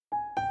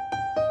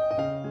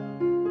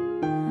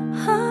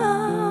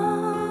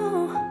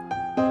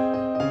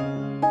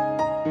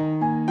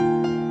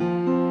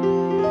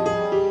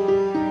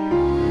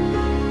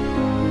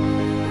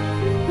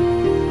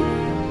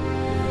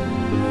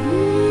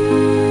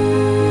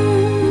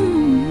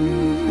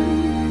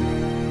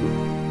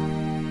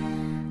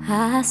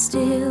I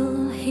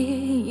still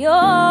hear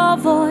your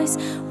voice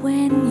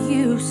when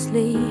you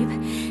sleep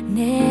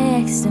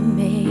next to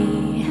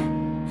me.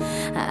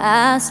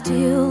 I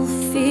still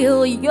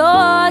feel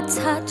your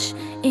touch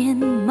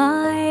in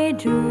my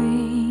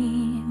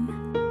dream.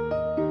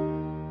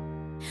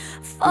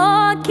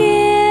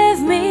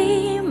 Forgive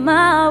me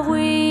my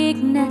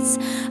weakness,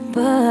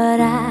 but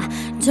I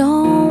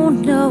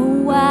don't know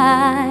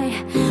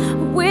why.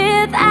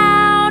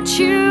 Without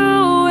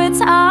you, it's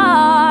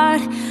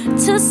hard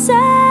to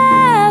survive.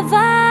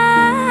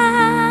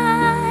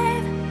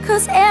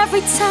 'Cause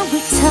every time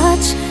we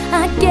touch,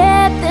 I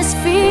get this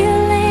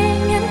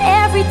feeling, and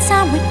every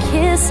time we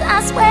kiss, I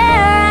swear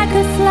I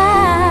could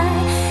fly.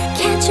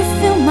 Can't you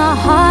feel my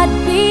heart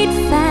beat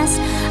fast?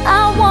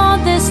 I want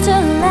this to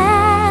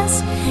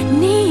last.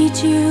 Need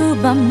you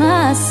by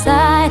my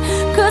side.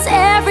 'Cause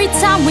every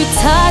time we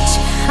touch,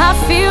 I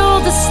feel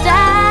the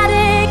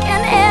static,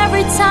 and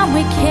every time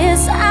we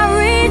kiss, I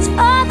reach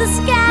for the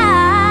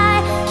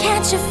sky.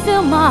 Can't you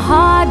feel my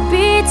heart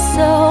beat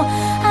so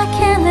I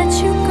can't let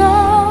you go?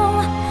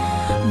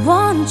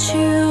 Want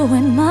you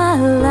in my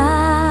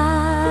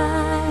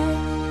life.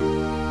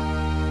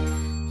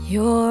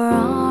 Your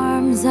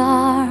arms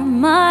are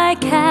my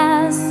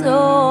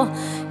castle,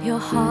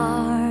 your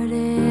heart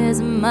is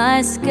my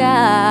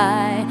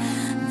sky.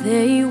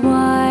 They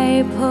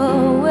wipe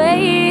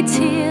away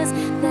tears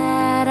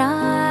that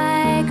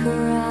I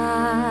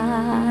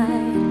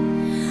cried.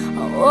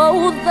 Oh,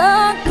 the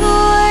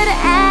good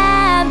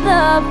and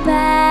the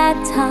bad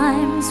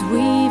times,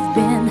 we've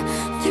been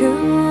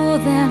through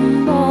them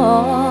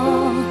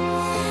all.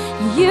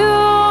 You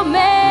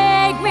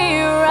make me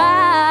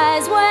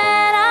rise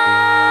when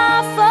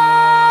I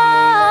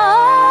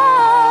fall.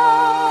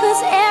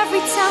 'Cause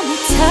every time we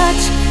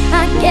touch,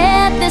 I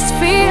get this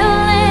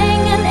feeling,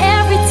 and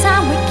every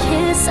time we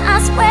kiss, I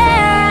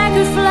swear I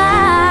could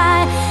fly.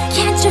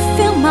 Can't you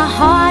feel my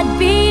heart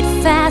beat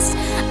fast?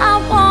 I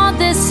want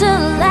this to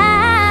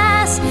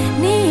last.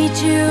 Need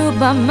you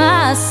by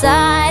my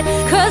side.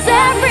 'Cause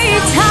every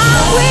time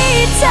we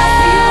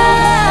touch,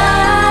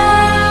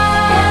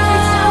 every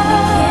time we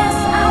kiss,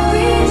 I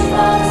reach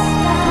for the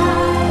sky.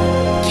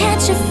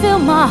 Can't you feel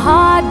my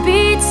heart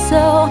beat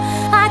so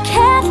I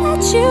can't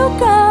let you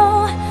go?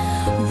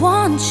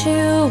 Want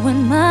you in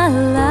my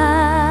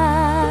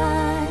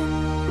life.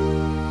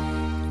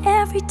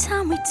 Every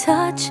time we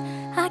touch,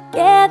 I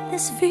get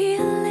this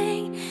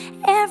feeling.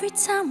 Every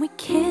time we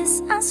kiss,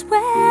 I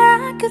swear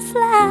I could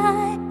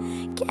fly.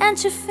 Can't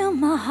you feel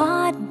my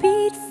heart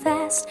beat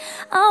fast?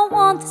 I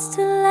want this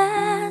to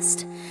last.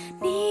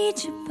 Need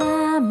you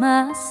by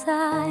my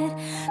side.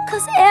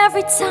 'Cause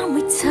every time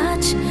we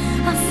touch,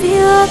 I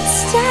feel the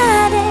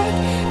static.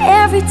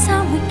 Every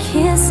time we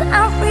kiss,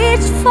 I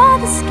reach for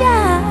the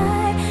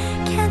sky.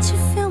 Can't you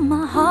feel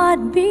my heart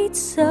beat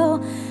so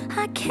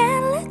I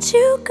can't let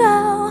you go?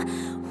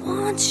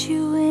 Want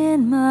you in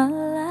my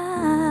life.